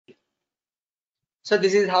So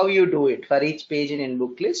this is how you do it for each page in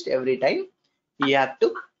book list. Every time you have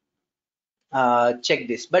to check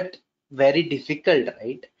this, but very difficult,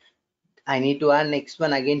 right? I need to add next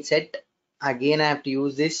one again, set again. I have to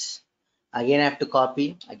use this again. I have to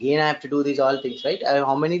copy again. I have to do these all things, right?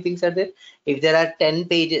 How many things are there? If there are 10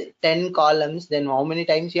 pages, 10 columns, then how many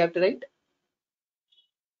times you have to write?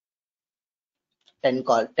 10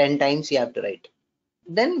 times you have to write.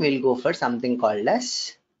 Then we'll go for something called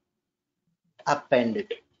as append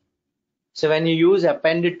to. So when you use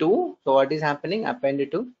append to, so what is happening?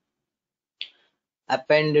 Append to,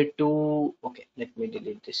 okay, let me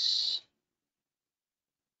delete this.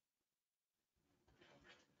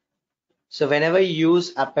 So whenever you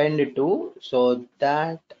use append to, so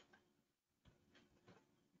that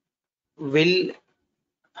will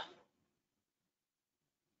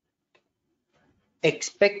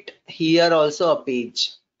expect here also a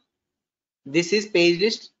page. This is page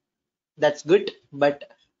list, that's good, but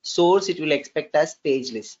source it will expect as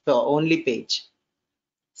page list, so only page,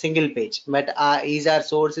 single page. But is our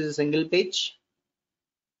source is a single page?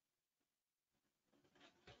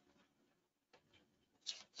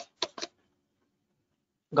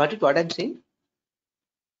 Got it what I'm saying?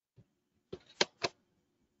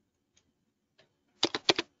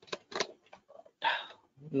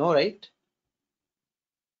 No, right?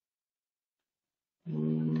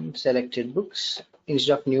 Selected books,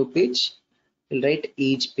 instead of new page we'll write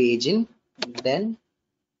each page in, then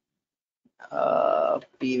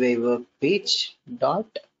py work page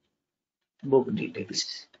dot book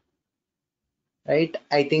details, right?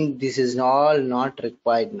 I think this is all not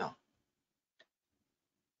required now.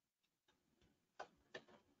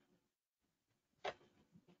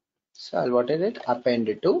 So what is it?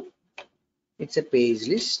 Append to, it's a page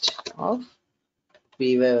list of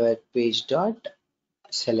py work page dot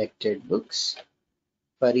selected books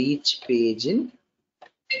for each page in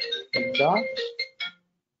dot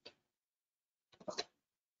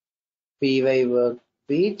py work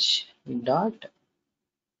page dot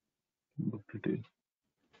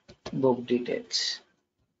book details.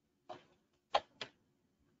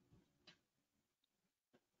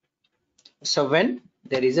 So when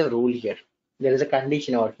there is a rule here, there is a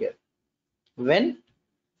condition out here. When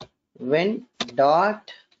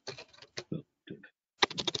dot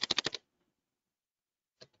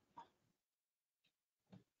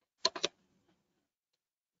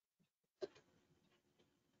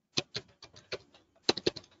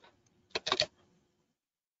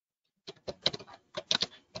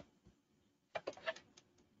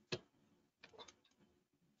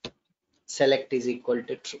select is equal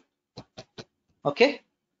to true. Okay,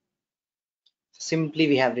 simply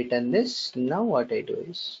we have written this. Now what I do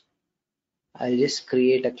is I'll just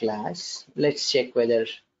create a class. Let's check whether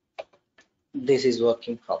this is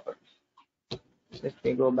working properly. Let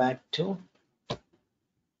me go back to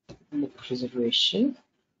book reservation.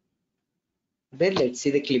 Then let's see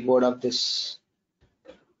the clipboard of this.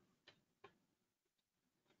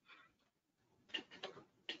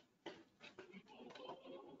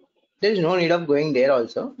 There is no need of going there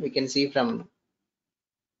also. We can see from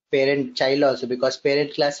parent child also, because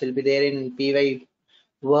parent class will be there in py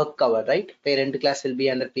work cover, right? Parent class will be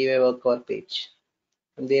under py work cover page.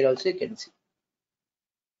 From there also you can see.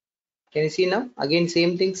 Can you see now? Again,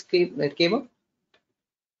 same things came up.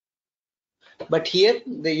 But here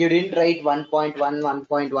you didn't write 1.1,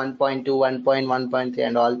 1.1.2, 1.1.3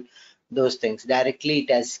 and all those things. Directly it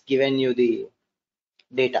has given you the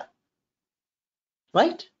data,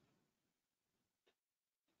 right?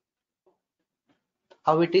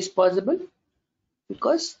 How it is possible?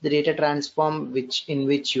 Because the data transform in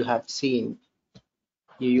which you have seen,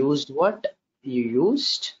 you used what? You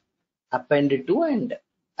used append to, and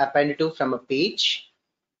append to from a page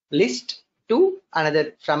list to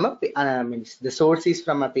another from a means the source is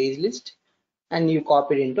from a page list and you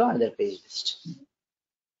copied into another page list.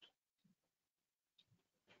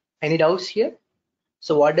 Any doubts here?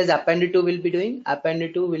 So what does append to will be doing?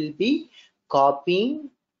 Append to will be copying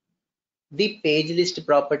the page list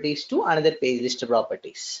properties to another page list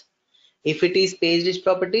properties. If it is page list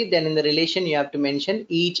property, then in the relation you have to mention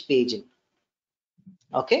each page in.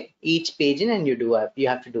 Okay, each page in, and you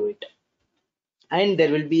have to do it. And there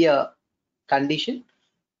will be a condition.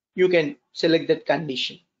 You can select that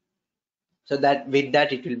condition. So that with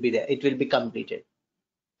that it will be there. It will be completed.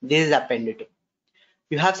 This is append to.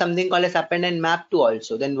 You have something called as append and map to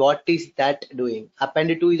also. Then what is that doing?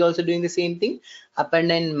 Append to is also doing the same thing.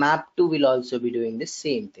 Append and map to will also be doing the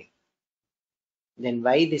same thing. Then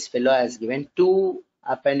why this fellow has given two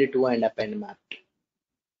append to and append map to?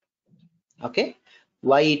 Okay,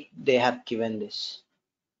 why they have given this?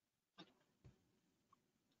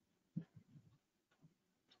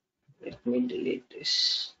 Let me delete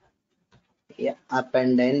this. Yeah,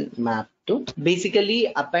 append and map to.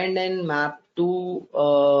 Basically, append and map to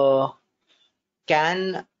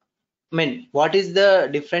can, I mean, what is the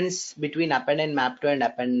difference between append and map to and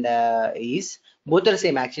append is both are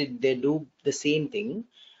same. Actually, they do the same thing,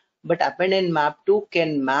 but append and map to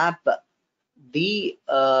can map the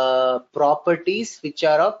properties which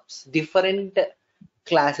are of different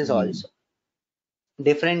classes also.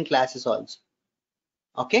 Different classes also.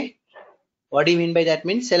 Okay. What do you mean by that?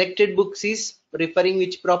 Means selected books is referring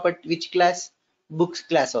which property, which class? Books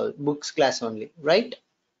class, or books class only, right?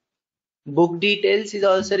 Book details is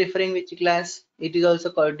also referring which class? It is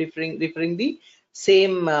also called referring the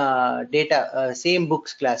same data, same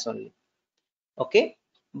books class only. Okay.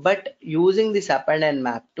 But using this append and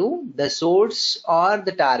map to, the source or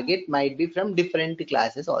the target might be from different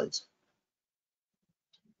classes also.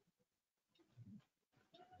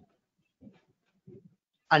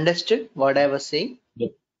 Understood what I was saying?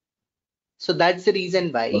 Yep. So that's the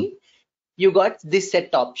reason Okay. why you got this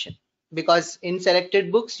set option, because in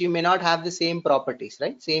selected books you may not have the same properties,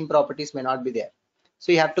 right? Same properties may not be there,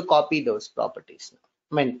 so you have to copy those properties.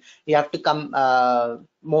 I mean, you have to come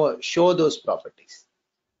more show those properties.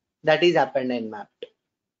 That is append and mapped.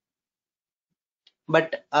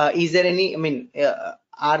 But is there any, I mean,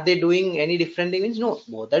 are they doing any different things? No,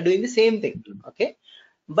 both are doing the same thing. Okay,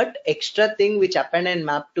 but extra thing which append and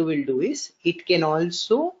map to will do is it can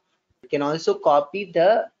also copy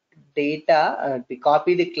the data,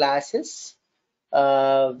 copy the classes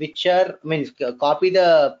which are, means copy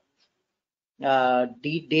the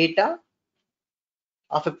data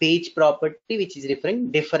of a page property which is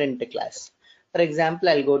referring different class. For example,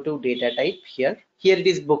 I'll go to data type here. Here it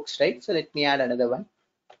is books, right? So let me add another one.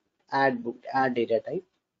 Add book, add data type,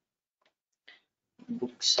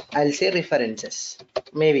 books. I'll say references.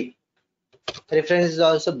 Maybe references is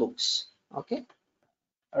also books. Okay,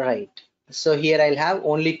 right. So here I'll have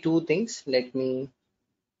only two things. Let me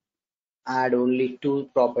add only two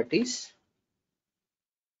properties.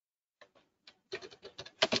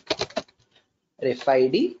 Ref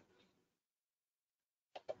ID,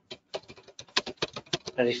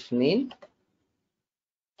 ref name,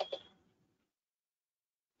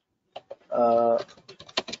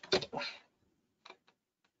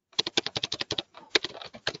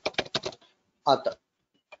 author.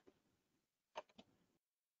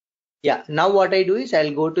 Yeah, now what I do is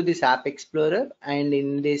I'll go to this app explorer, and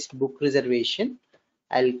in this book reservation,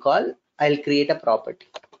 I'll create a property.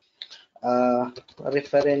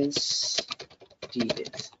 Reference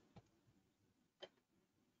details,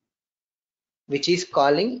 which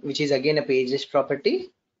is again a page list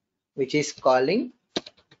property, which is calling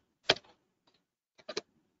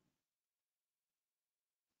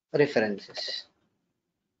references.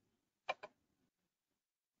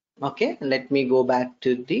 Okay, let me go back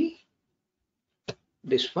to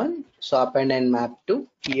this one. So append and map to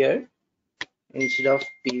here. Instead of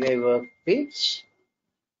py work page,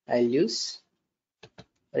 I'll use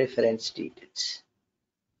reference details.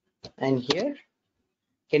 And here,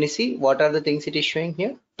 can you see what are the things it is showing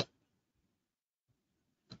here,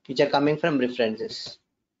 which are coming from references?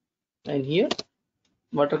 And here,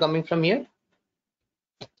 what are coming from here?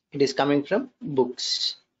 It is coming from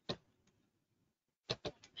books.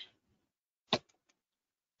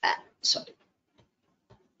 Sorry.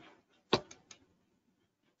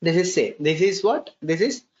 This is what? This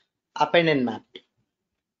is append and map.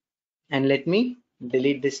 And let me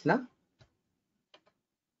delete this now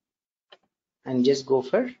and just go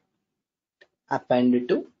for append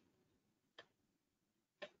to.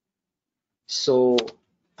 So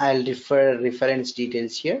I'll refer reference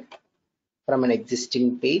details here from an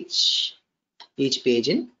existing page, each page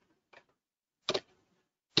in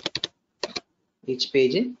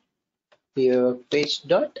page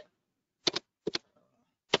dot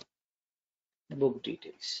book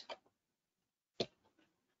details.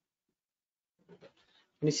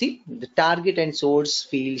 You see, the target and source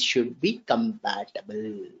fields should be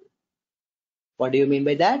compatible. What do you mean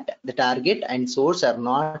by that? The target and source are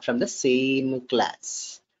not from the same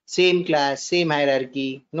class. Same class, same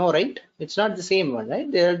hierarchy. No, right? It's not the same one,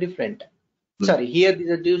 right? They are different. Sorry, here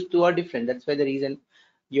these two are different. That's why the reason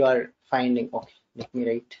you are finding. Okay, let me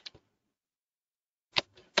write.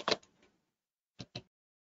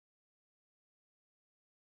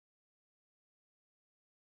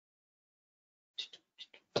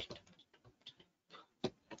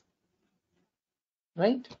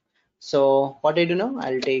 Right. So what I do now,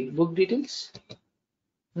 I'll take book details.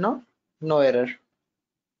 No, no error.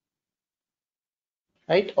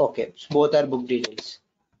 Right. Okay. So both are book details.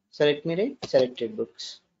 So let me write selected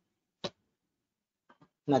books.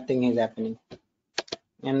 Nothing is happening.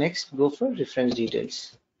 And next, go for reference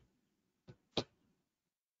details.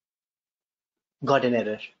 Got an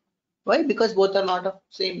error. Why? Because both are not of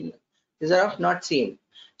same. These are of not same.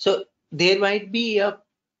 So there might be a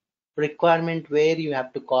requirement where you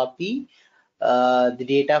have to copy the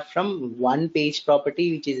data from one page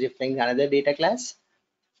property which is referring another data class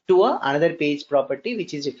to another page property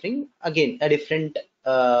which is referring again a different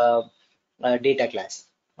data class.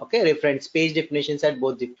 Okay, reference page definitions are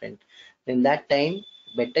both different. In that time,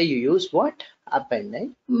 better you use what? Append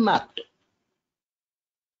and map to,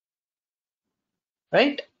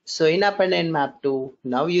 right? So in append and map to,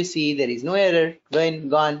 now you see there is no error when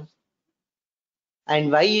gone.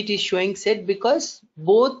 And why it is showing set? Because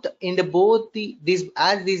both in the both the these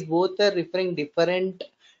as these both are referring different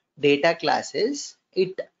data classes,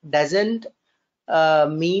 it doesn't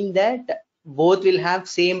mean that both will have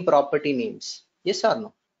same property names. Yes or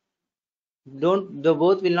no? Don't the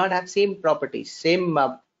both will not have same properties, same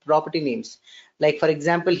property names. Like for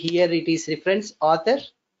example, here it is reference author,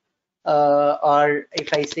 or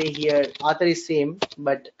if I say here author is same,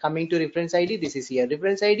 but coming to reference ID, this is here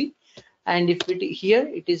reference ID, and if it here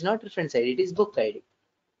it is not reference ID, it is book ID.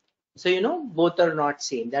 So you know both are not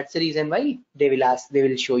same. That's the reason why they will ask, they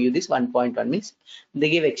will show you this 1.1 means they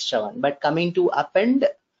give extra one. But coming to append,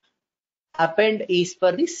 append is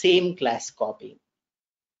for the same class copy.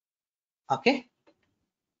 Okay,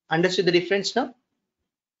 understood the difference now?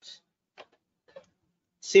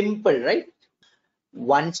 Simple, right?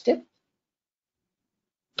 One step,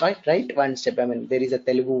 right? One step. I mean, there is a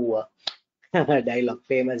Telugu dialogue,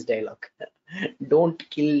 famous dialogue. Don't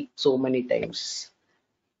kill so many times.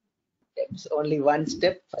 It's only one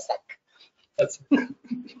step, fasak. That's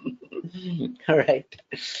All right.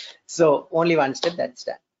 So only one step, that's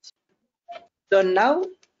done. So now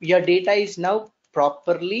your data is now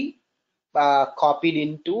properly copied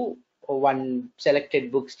into one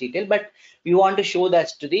selected books detail, but we want to show that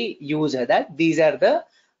to the user that these are the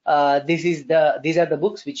these are the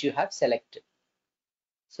books which you have selected.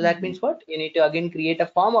 So that means what? You need to again create a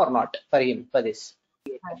form or not for him for this.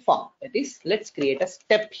 Create a form. That is, let's create a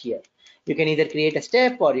step here. You can either create a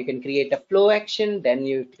step or you can create a flow action, then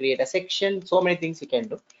you create a section. So many things you can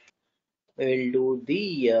do. We will do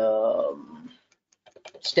the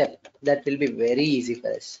step. That will be very easy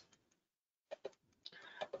for us.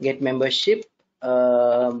 Get membership,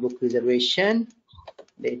 book reservation,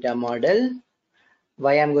 data model.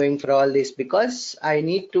 Why I'm going for all this? Because I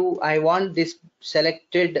want this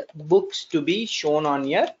selected books to be shown on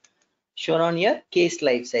your case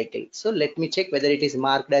life cycle. So let me check whether it is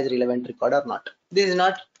marked as relevant record or not. This is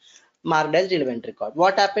not marked as relevant record.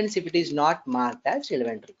 What happens if it is not marked as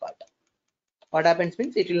relevant record? What happens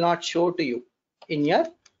means it will not show to you in your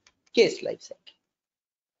case life cycle.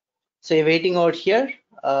 So you're waiting out here,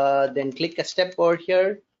 then click a step over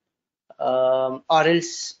here, or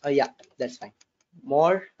else, yeah, that's fine.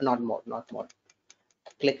 More, not more, not more.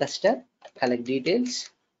 Click a step, collect details.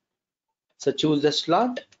 So choose the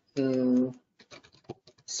slot,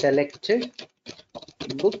 selected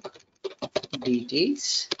book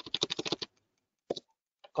details,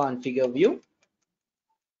 configure view.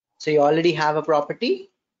 So you already have a property.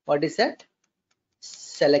 What is that?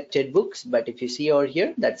 Selected books. But if you see over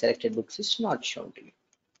here, that selected books is not shown to you.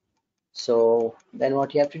 So then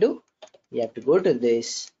what you have to do? You have to go to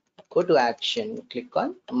this, go to action, click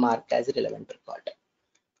on mark as relevant record.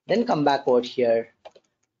 Then come back over here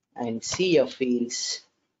and see your fields.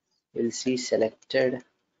 You'll see selected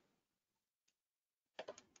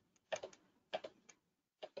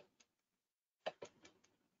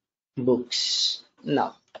books.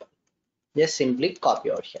 Now just simply copy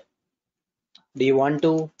over here. Do you want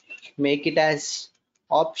to make it as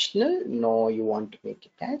optional? No, you want to make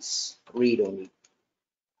it as read only.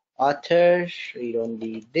 Author, read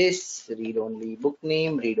only this, read only book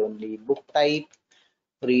name, read only book type,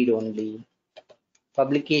 read only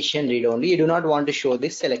publication, read only. You do not want to show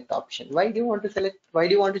this select option. Why do you want to select? Why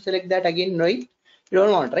do you want to select that again? Right? You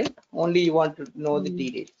don't want, right? Only you want to know the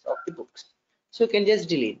details of the books. So you can just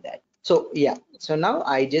delete that. So yeah. So now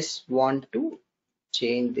I just want to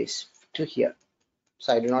change this to here.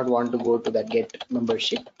 So I do not want to go to that get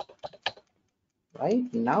membership.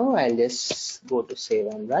 Right now I'll just go to save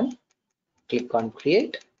and run. Click on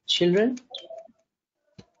create children.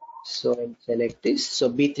 So I'll select this. So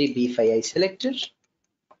B3, B5 I selected.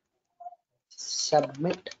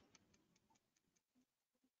 Submit.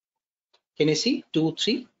 Can you see 2,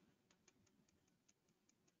 3?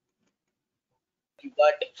 You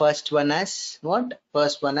got first one as what?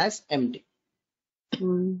 First one as empty.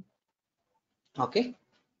 Okay.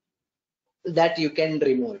 That you can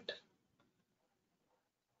remove it.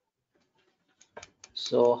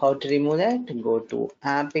 So how to remove that? Go to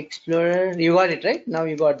App Explorer. You got it, right? Now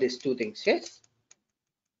you got these two things, yes?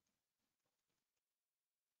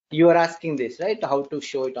 You are asking this, right? How to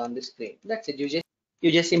show it on the screen. That's it.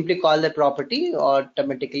 You just simply call the property,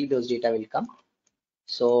 automatically those data will come.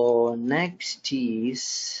 So next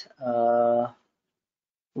is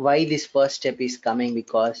why this first step is coming,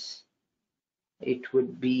 because it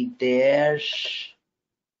would be there.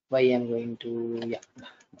 Why I'm going to, yeah,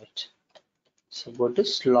 right. So go to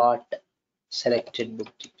slot selected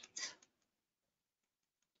book.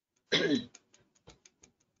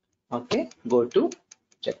 Okay, go to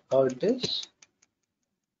check out this.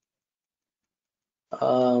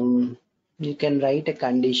 You can write a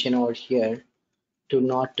condition over here to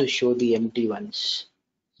not to show the empty ones.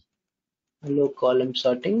 Hello, column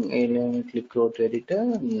sorting, and click row to editor,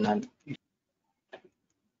 none.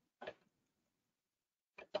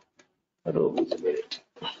 Row visibility.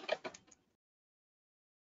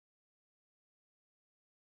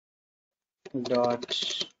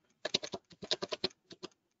 Dot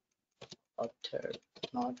author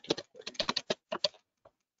not equal.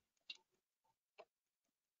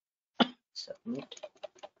 Submit.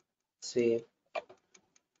 Save.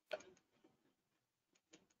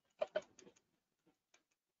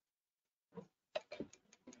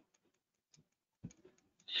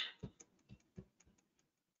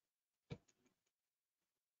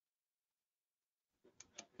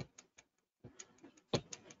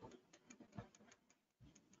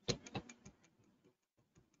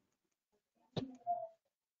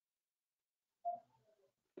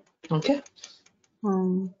 Okay.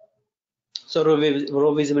 Hmm. So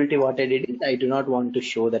row visibility, what I did is I do not want to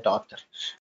show that author.